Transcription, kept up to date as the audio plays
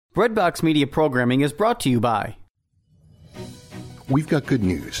Breadbox Media programming is brought to you by... We've got good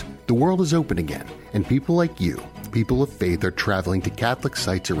news. The world is open again, and people like you, people of faith, are traveling to Catholic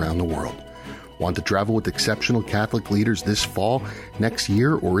sites around the world. Want to travel with exceptional Catholic leaders this fall, next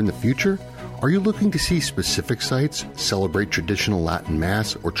year, or in the future? Are you looking to see specific sites, celebrate traditional Latin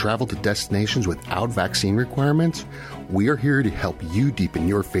Mass, or travel to destinations without vaccine requirements? We are here to help you deepen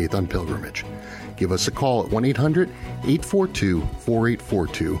your faith on pilgrimage. Give us a call at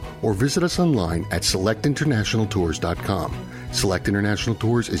 1-800-842-4842 or visit us online at selectinternationaltours.com. Select International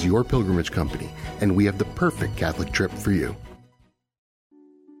Tours is your pilgrimage company, and we have the perfect Catholic trip for you.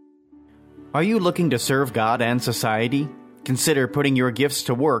 Are you looking to serve God and society? Consider putting your gifts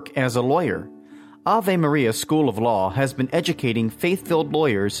to work as a lawyer. Ave Maria School of Law has been educating faith-filled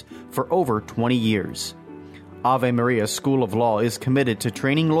lawyers for over 20 years. Ave Maria School of Law is committed to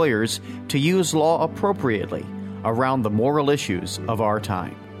training lawyers to use law appropriately around the moral issues of our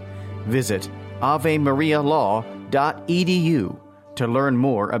time. Visit avemarialaw.edu to learn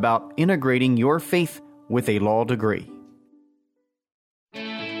more about integrating your faith with a law degree.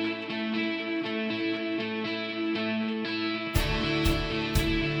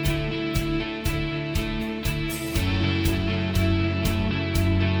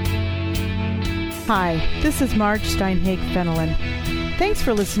 Hi, this is Marge Steinhage-Fenelon. Thanks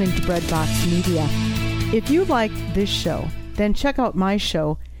for listening to Breadbox Media. If you like this show, then check out my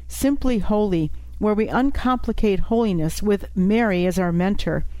show, Simply Holy, where we uncomplicate holiness with Mary as our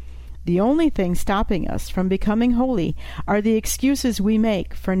mentor. The only thing stopping us from becoming holy are the excuses we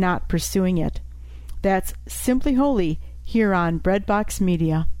make for not pursuing it. That's Simply Holy here on Breadbox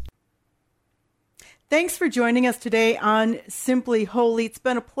Media. Thanks for joining us today on Simply Holy. It's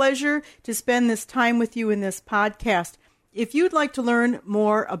been a pleasure to spend this time with you in this podcast. If you'd like to learn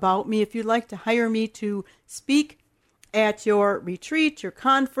more about me, if you'd like to hire me to speak at your retreat, your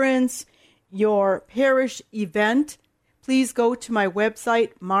conference, your parish event, please go to my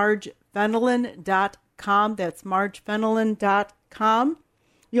website, margefenelon.com. That's margefenelon.com.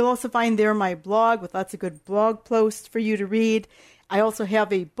 You'll also find there my blog with lots of good blog posts for you to read. I also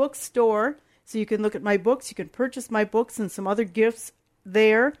have a bookstore, so you can look at my books. You can purchase my books and some other gifts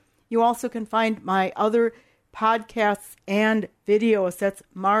there. You also can find my other podcasts and videos. That's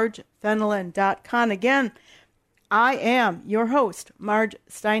margefenelon.com. Again, I am your host, Marge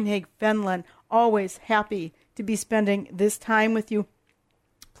Steinhage-Fenelon. Always happy to be spending this time with you.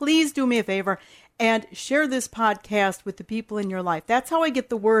 Please do me a favor and share this podcast with the people in your life. That's how I get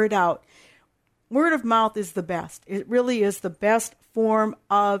the word out. Word of mouth is the best. It really is the best form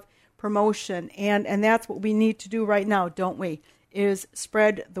of promotion, and that's what we need to do right now, don't we, is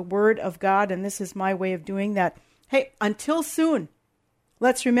spread the word of God, and this is my way of doing that. Hey, until soon,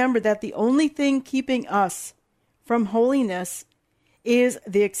 let's remember that the only thing keeping us from holiness is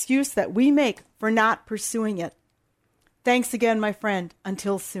the excuse that we make for not pursuing it. Thanks again, my friend.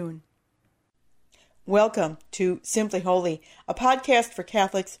 Until soon. Welcome to Simply Holy, a podcast for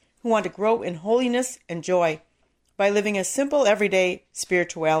Catholics who want to grow in holiness and joy by living a simple, everyday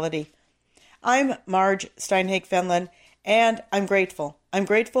spirituality. I'm Marge Steinhage-Fenelon, and I'm grateful. I'm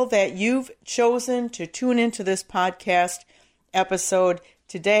grateful that you've chosen to tune into this podcast episode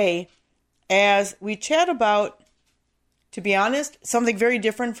today as we chat about, to be honest, something very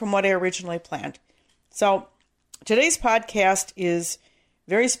different from what I originally planned. So today's podcast is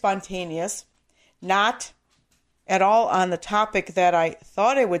very spontaneous, not at all on the topic that I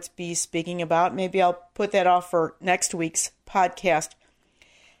thought I would be speaking about. Maybe I'll put that off for next week's podcast.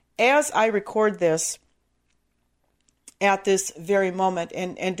 As I record this at this very moment,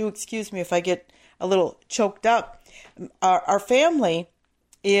 and do excuse me if I get a little choked up, our family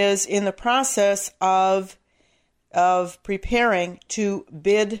is in the process of preparing to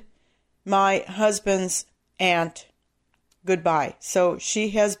bid my husband's aunt goodbye. So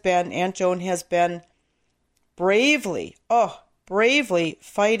Aunt Joan has been bravely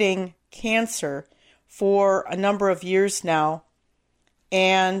fighting cancer for a number of years now,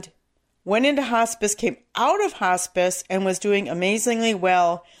 and went into hospice, came out of hospice, and was doing amazingly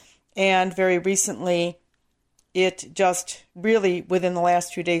well. And very recently, it just really, within the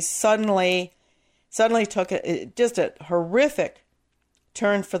last few days, suddenly took just a horrific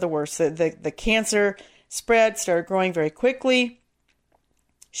turn for the worse. The cancer spread, started growing very quickly.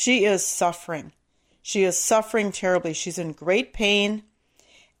 She is suffering. She is suffering terribly. She's in great pain,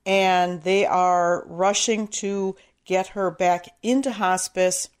 and they are rushing to get her back into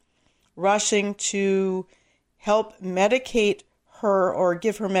hospice, rushing to help medicate her or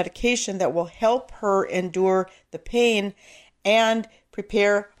give her medication that will help her endure the pain and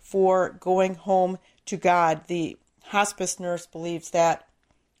prepare for going home to God. The hospice nurse believes that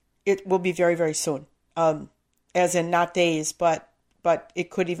it will be very, very soon. As in not days, but it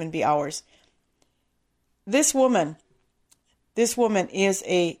could even be hours. This woman is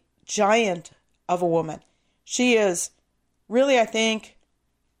a giant of a woman. She is really, I think,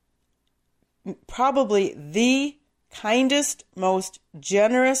 probably the kindest, most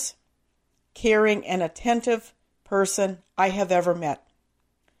generous, caring, and attentive person I have ever met.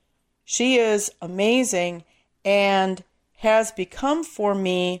 She is amazing and has become for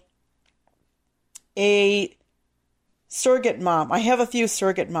me a surrogate mom. I have a few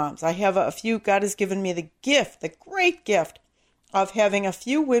surrogate moms. I have a few. God has given me the great gift of having a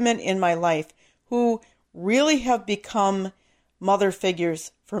few women in my life who really have become mother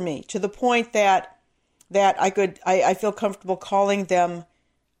figures for me, to the point that I feel comfortable calling them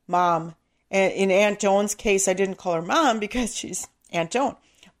mom. And in Aunt Joan's case, I didn't call her mom because she's Aunt Joan.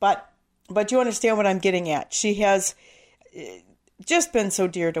 But you understand what I'm getting at. She has just been so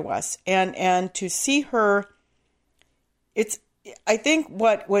dear to us. And to see her, I think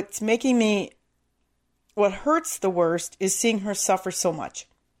what hurts the worst is seeing her suffer so much.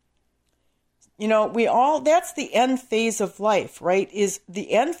 That's the end phase of life, right?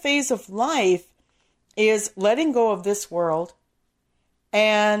 The end phase of life is letting go of this world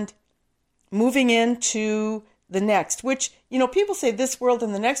and moving into the next, which, people say this world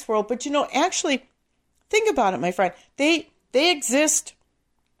and the next world, but actually think about it, my friend. They exist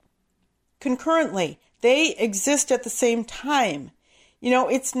concurrently. They exist at the same time.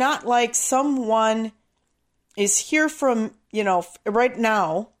 It's not like someone is here from, right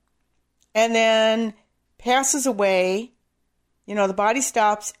now and then passes away, the body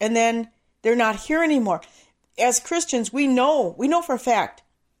stops and then they're not here anymore. As Christians, we know for a fact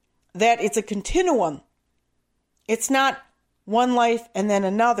that it's a continuum. It's not one life and then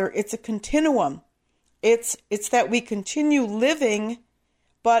another. It's a continuum. It's that we continue living,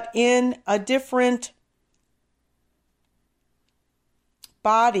 but in a different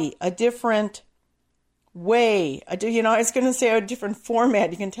body, a different way. I was going to say a different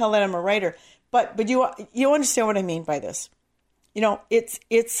format. You can tell that I'm a writer, but you understand what I mean by this.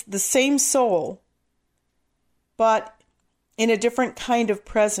 It's the same soul, but in a different kind of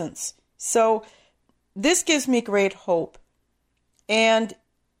presence. So this gives me great hope, and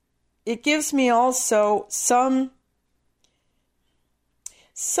it gives me also some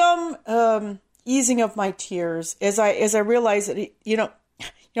easing of my tears as I realize that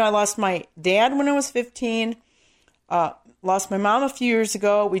I lost my dad when I was 15, lost my mom a few years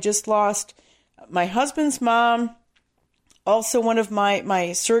ago. We just lost my husband's mom, also one of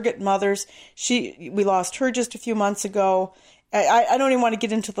my surrogate mothers. We lost her just a few months ago. I don't even want to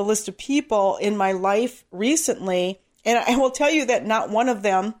get into the list of people in my life recently. And I will tell you that not one of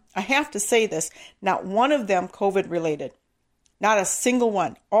them, I have to say this, not one of them COVID related. Not a single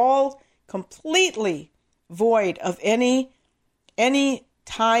one. All completely void of any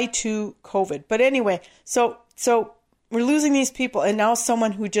tie to COVID. But anyway, so we're losing these people, and now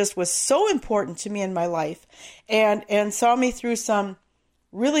someone who just was so important to me in my life and saw me through some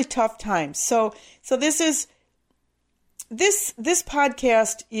really tough times. So this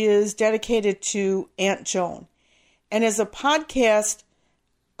podcast is dedicated to Aunt Joan, and is a podcast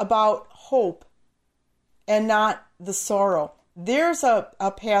about hope and not the sorrow. There's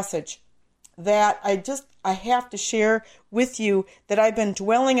a passage that I have to share with you that I've been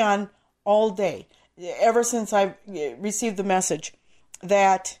dwelling on all day, ever since I received the message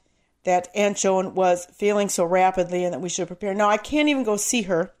that Aunt Joan was failing so rapidly and that we should prepare. Now, I can't even go see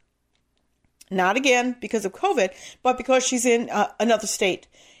her, not again because of COVID, but because she's in another state.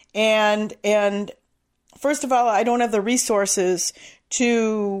 And first of all, I don't have the resources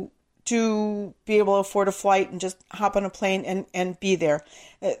to be able to afford a flight and just hop on a plane and be there.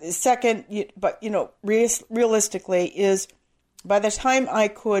 Second, realistically, is by the time I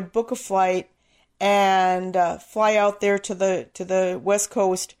could book a flight and fly out there to the West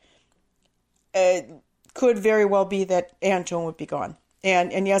Coast, could very well be that Aunt Joan would be gone.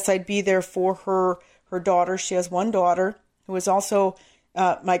 And yes, I'd be there for her daughter. She has one daughter who is also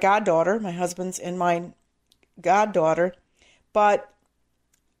my goddaughter, my husband's and mine goddaughter. But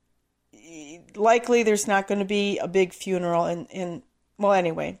likely there's not going to be a big funeral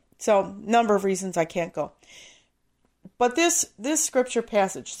anyway. So number of reasons I can't go. But this scripture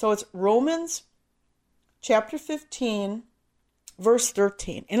passage, so it's Romans chapter 15, verse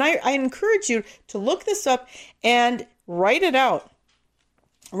 13. And I encourage you to look this up and write it out.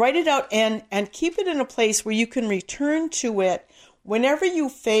 Write it out and keep it in a place where you can return to it whenever you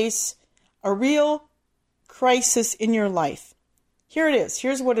face a real crisis in your life. Here it is.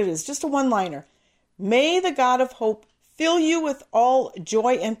 Here's what it is. Just a one-liner. May the God of hope fill you with all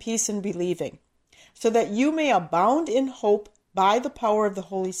joy and peace in believing, so that you may abound in hope by the power of the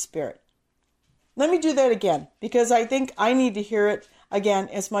Holy Spirit. Let me do that again, because I think I need to hear it again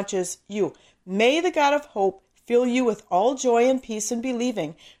as much as you. May the God of hope fill you with all joy and peace in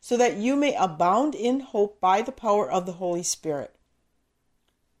believing, so that you may abound in hope by the power of the Holy Spirit.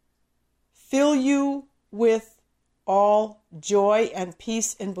 Fill you with all joy and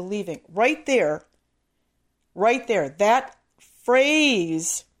peace in believing. Right there, that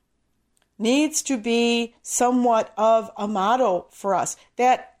phrase needs to be somewhat of a motto for us.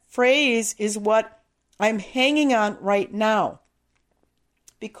 That phrase is what I'm hanging on right now,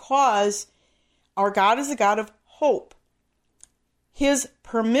 because our God is a God of hope. His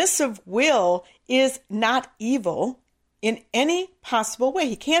permissive will is not evil in any possible way.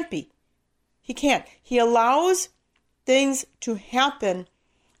 He can't be. He can't. He allows things to happen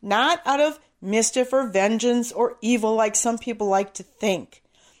not out of mischief or vengeance or evil like some people like to think.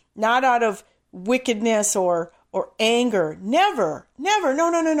 Not out of wickedness or anger. Never.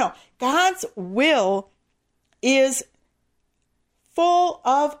 No. God's will is full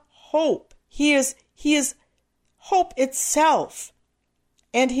of hope. He is hope itself.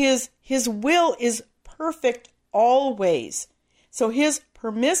 And his will is perfect always. So his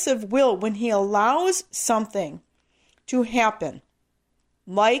permissive will, when he allows something to happen,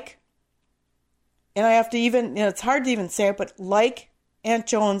 like, and I have to even, it's hard to even say it, but like Aunt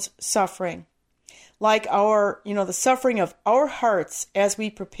Joan's suffering, like the suffering of our hearts as we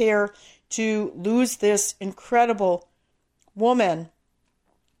prepare to lose this incredible woman,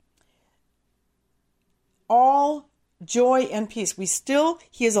 all joy and peace.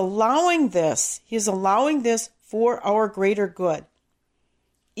 He is allowing this for our greater good,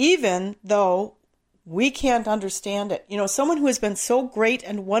 even though we can't understand it. Someone who has been so great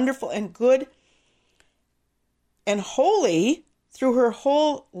and wonderful and good and holy through her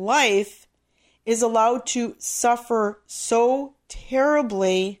whole life is allowed to suffer so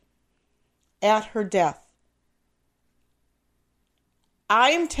terribly at her death.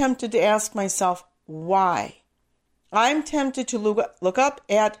 I am tempted to ask myself, why? I'm tempted to look up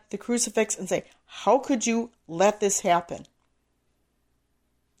at the crucifix and say, how could you let this happen?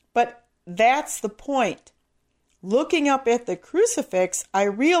 But that's the point. Looking up at the crucifix, I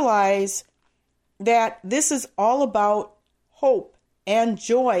realize that this is all about hope and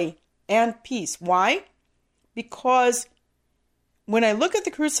joy and peace. Why? Because when I look at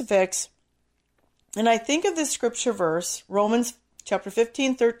the crucifix and I think of this scripture verse, Romans chapter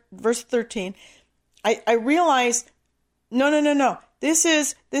 15, verse 13, I realize, no. This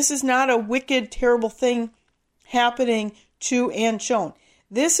is not a wicked, terrible thing happening to Aunt Joan.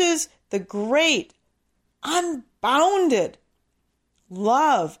 This is the great, unbounded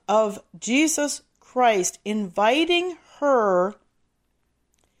love of Jesus Christ inviting her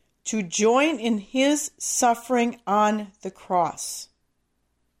to join in his suffering on the cross.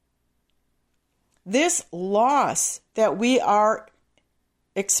 This loss that we are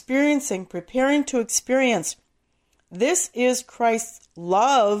experiencing, preparing to experience, this is Christ's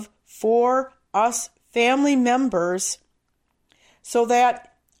love for us family members, so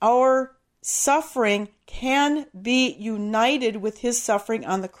that our suffering can be united with his suffering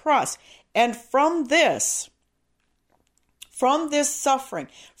on the cross. And from this suffering,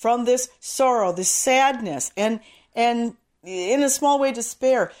 from this sorrow, this sadness, and in a small way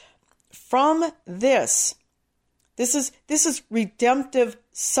despair, from this is redemptive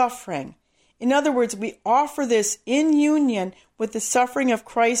suffering. In other words, we offer this in union with the suffering of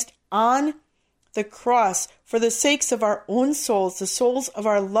Christ on the cross for the sakes of our own souls, the souls of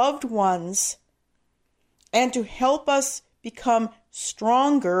our loved ones, and to help us become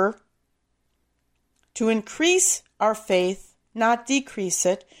stronger, to increase our faith, not decrease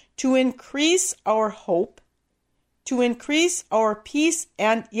it, to increase our hope, to increase our peace,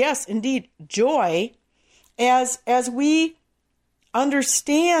 and yes, indeed, joy, as we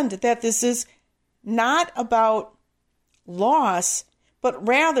understand that this is not about loss, but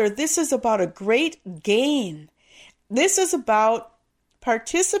rather this is about a great gain. This is about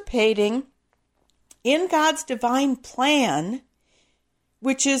participating in God's divine plan,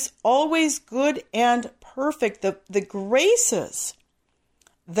 which is always good and perfect. The graces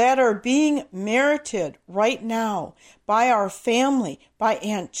that are being merited right now by our family, by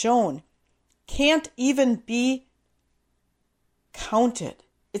Aunt Joan, can't even be counted.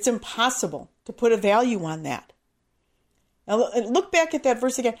 It's impossible to put a value on that. Now look back at that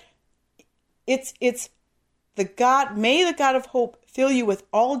verse again. It's the God, may the God of hope fill you with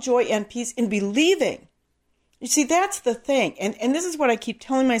all joy and peace in believing, You see, that's the thing. And this is what I keep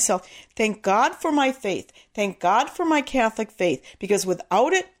telling myself. Thank God for my faith. Thank God for my Catholic faith. Because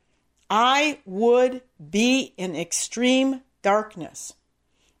without it, I would be in extreme darkness.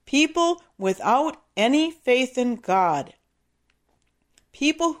 People without any faith in God,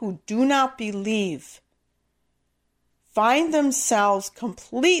 people who do not believe, find themselves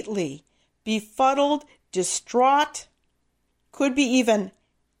completely befuddled, distraught, could be even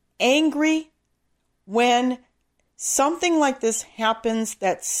angry when something like this happens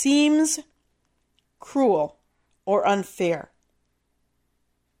that seems cruel or unfair.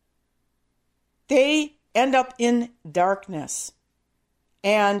 They end up in darkness,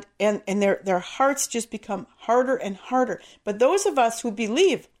 and their hearts just become harder and harder. But those of us who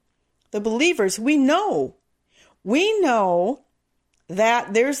believe, the believers, we know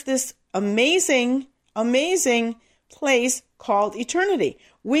that there's this amazing place called eternity.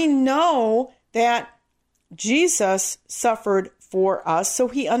 We know that Jesus suffered for us, so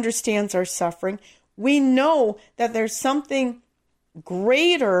he understands our suffering. We know that there's something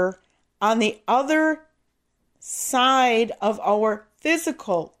greater on the other side of our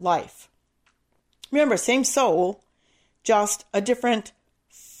physical life. Remember, same soul, just a different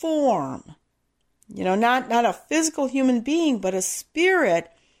form. Not a physical human being, but a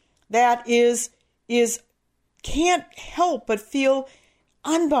spirit that is can't help but feel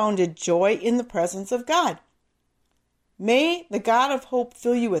unbounded joy in the presence of God. May the God of hope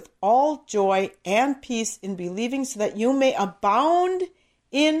fill you with all joy and peace in believing, so that you may abound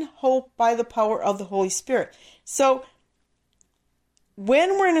in hope by the power of the Holy Spirit. So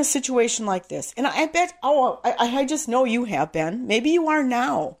when we're in a situation like this, and I bet, I just know you have been, maybe you are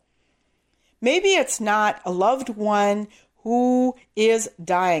now. Maybe it's not a loved one who is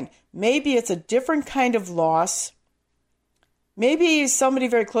dying. Maybe it's a different kind of loss. Maybe somebody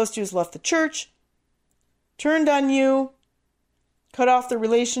very close to you has left the church, turned on you, cut off the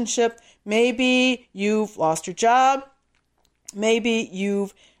relationship. Maybe you've lost your job. Maybe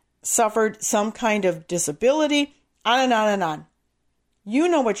you've suffered some kind of disability, on and on and on. You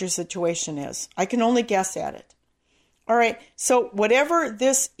know what your situation is. I can only guess at it. All right, so whatever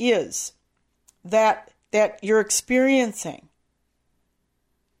this is that you're experiencing,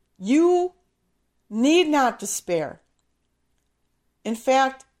 you need not despair. In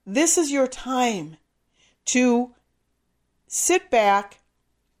fact, this is your time to sit back,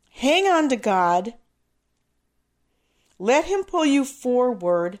 hang on to God, let him pull you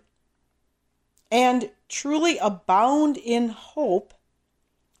forward, and truly abound in hope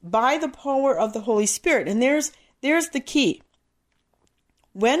by the power of the Holy Spirit. And there's the key.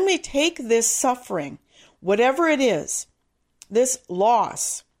 When we take this suffering, whatever it is, this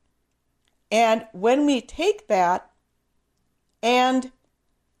loss, and when we take that and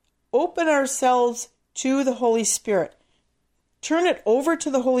open ourselves to the Holy Spirit, turn it over to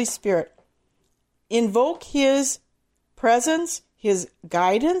the Holy Spirit, invoke his presence, his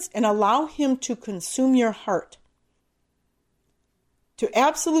guidance, and allow him to consume your heart. To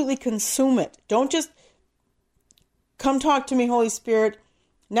absolutely consume it. Don't just come talk to me, Holy Spirit.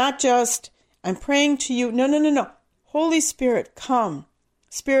 Not just, I'm praying to you. No. Holy Spirit, come.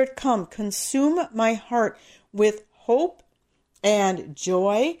 Spirit, come. Consume my heart with hope and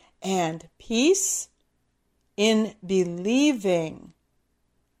joy and peace in believing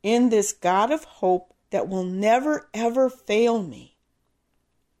in this God of hope that will never, ever fail me.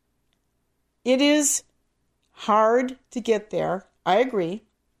 It is hard to get there. I agree.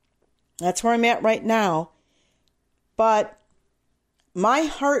 That's where I'm at right now. But my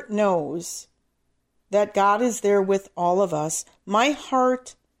heart knows that God is there with all of us. My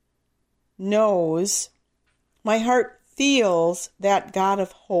heart knows, my heart feels that God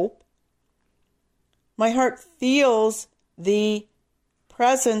of hope. My heart feels the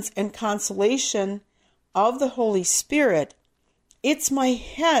presence and consolation of the Holy Spirit. It's my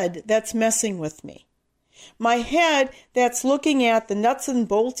head that's messing with me. My head that's looking at the nuts and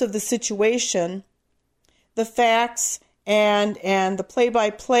bolts of the situation, the facts, and the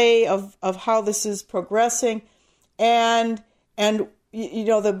play-by-play of how this is progressing, and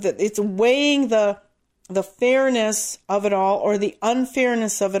it's weighing the fairness of it all or the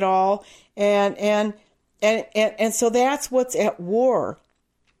unfairness of it all, and so that's what's at war.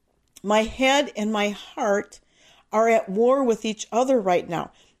 My head and my heart are at war with each other right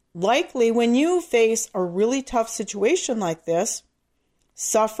now. Likely, when you face a really tough situation like this,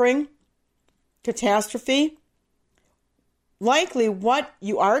 suffering, catastrophe, likely what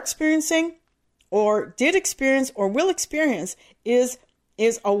you are experiencing or did experience or will experience is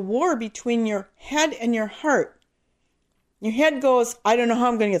a war between your head and your heart. Your head goes, I don't know how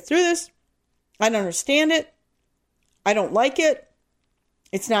I'm going to get through this. I don't understand it. I don't like it.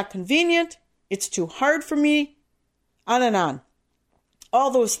 It's not convenient. It's too hard for me. On and on.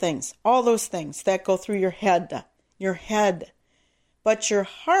 All those things that go through your head. But your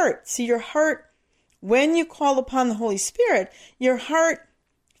heart, when you call upon the Holy Spirit, your heart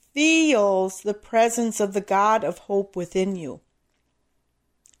feels the presence of the God of hope within you.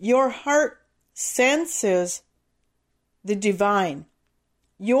 Your heart senses the divine.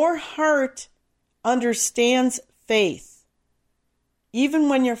 Your heart understands faith, even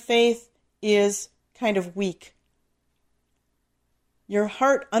when your faith is kind of weak. Your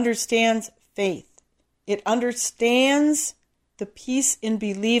heart understands faith. It understands the peace in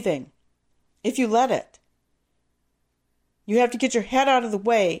believing, if you let it. You have to get your head out of the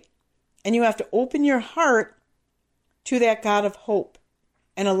way, and you have to open your heart to that God of hope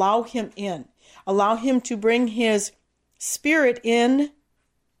and allow him in. Allow him to bring his Spirit in.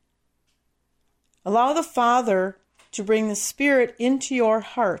 Allow the Father to bring the Spirit into your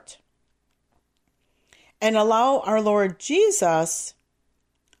heart. And allow our Lord Jesus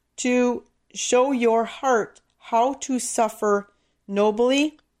to show your heart how to suffer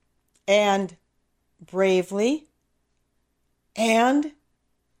nobly and bravely and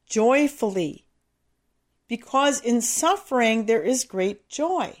joyfully. Because in suffering there is great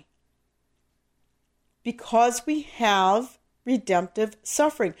joy. Because we have redemptive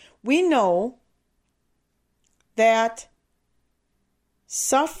suffering. We know that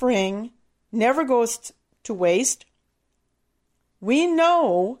suffering never goes to waste. We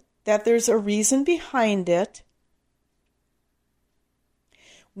know that there's a reason behind it.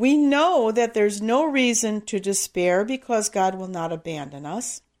 We know that there's no reason to despair because God will not abandon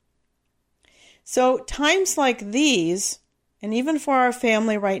us. So times like these, and even for our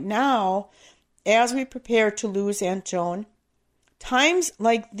family right now, as we prepare to lose Aunt Joan, times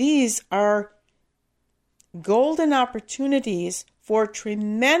like these are golden opportunities for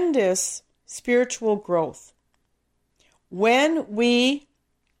tremendous spiritual growth. When we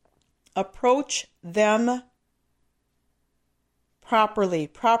approach them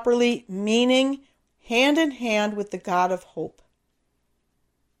properly meaning hand in hand with the God of hope.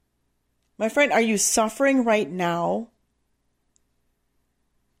 My friend, are you suffering right now?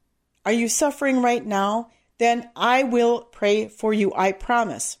 Are you suffering right now? Then I will pray for you, I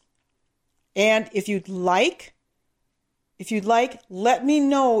promise. And if you'd like, let me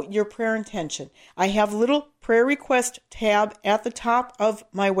know your prayer intention. I have a little prayer request tab at the top of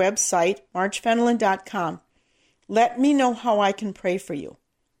my website, margefenelon.com. Let me know how I can pray for you.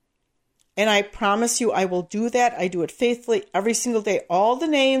 And I promise you I will do that. I do it faithfully every single day. All the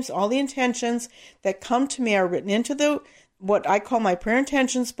names, all the intentions that come to me are written into what I call my prayer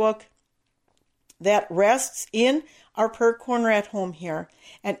intentions book that rests in our prayer corner at home here.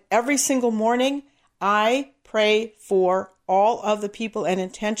 And every single morning I pray for all of the people and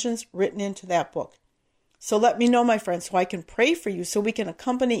intentions written into that book. So let me know, my friends, so I can pray for you, so we can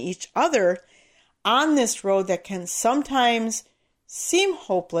accompany each other on this road that can sometimes seem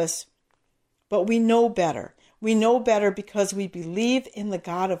hopeless, but we know better. We know better because we believe in the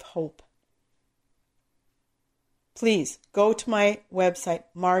God of hope. Please go to my website,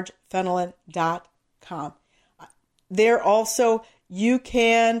 margefenelon.com. There also you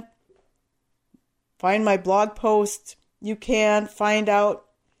can find my blog posts. You can find out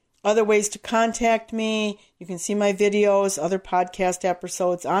other ways to contact me. You can see my videos, other podcast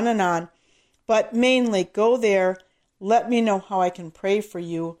episodes, on and on. But mainly, go there. Let me know how I can pray for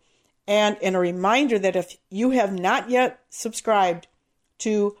you. And a reminder that if you have not yet subscribed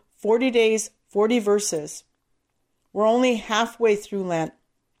to 40 Days, 40 Verses, we're only halfway through Lent.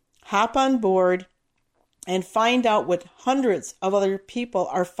 Hop on board and find out what hundreds of other people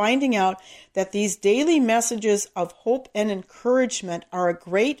are finding out, that these daily messages of hope and encouragement are a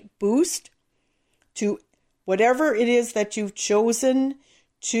great boost to whatever it is that you've chosen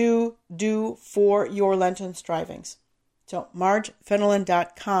to do for your Lenten strivings. So,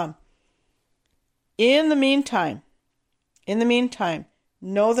 margefenelon.com. In the meantime,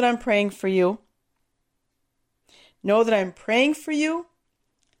 know that I'm praying for you. Know that I'm praying for you.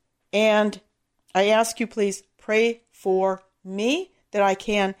 And I ask you, please pray for me that I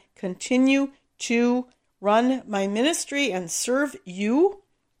can continue to run my ministry and serve you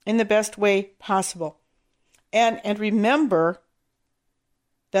in the best way possible. And remember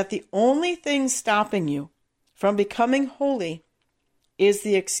that the only thing stopping you from becoming holy is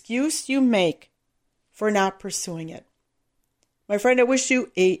the excuse you make for not pursuing it. My friend, I wish you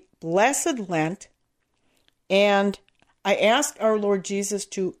a blessed Lent, and I ask our Lord Jesus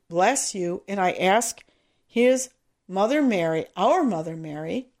to bless you, and I ask his Mother Mary, our Mother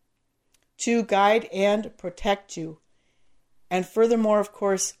Mary, to guide and protect you And furthermore, of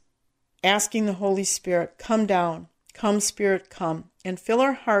course, asking the Holy Spirit, come down, come Spirit, come, and fill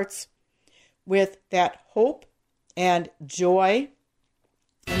our hearts with that hope and joy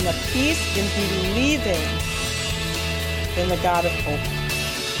and the peace in believing in the God of hope.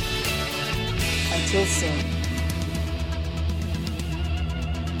 Until soon.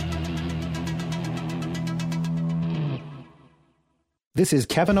 This is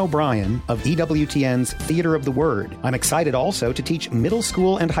Kevin O'Brien of EWTN's Theater of the Word. I'm excited also to teach middle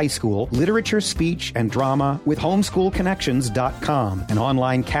school and high school literature, speech, and drama with homeschoolconnections.com, an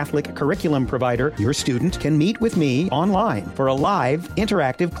online Catholic curriculum provider. Your student can meet with me online for a live,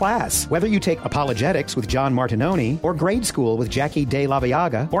 interactive class. Whether you take apologetics with John Martinoni, or grade school with Jackie De La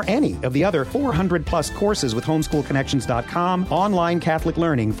Viaga, or any of the other 400-plus courses with homeschoolconnections.com, online Catholic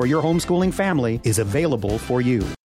learning for your homeschooling family is available for you.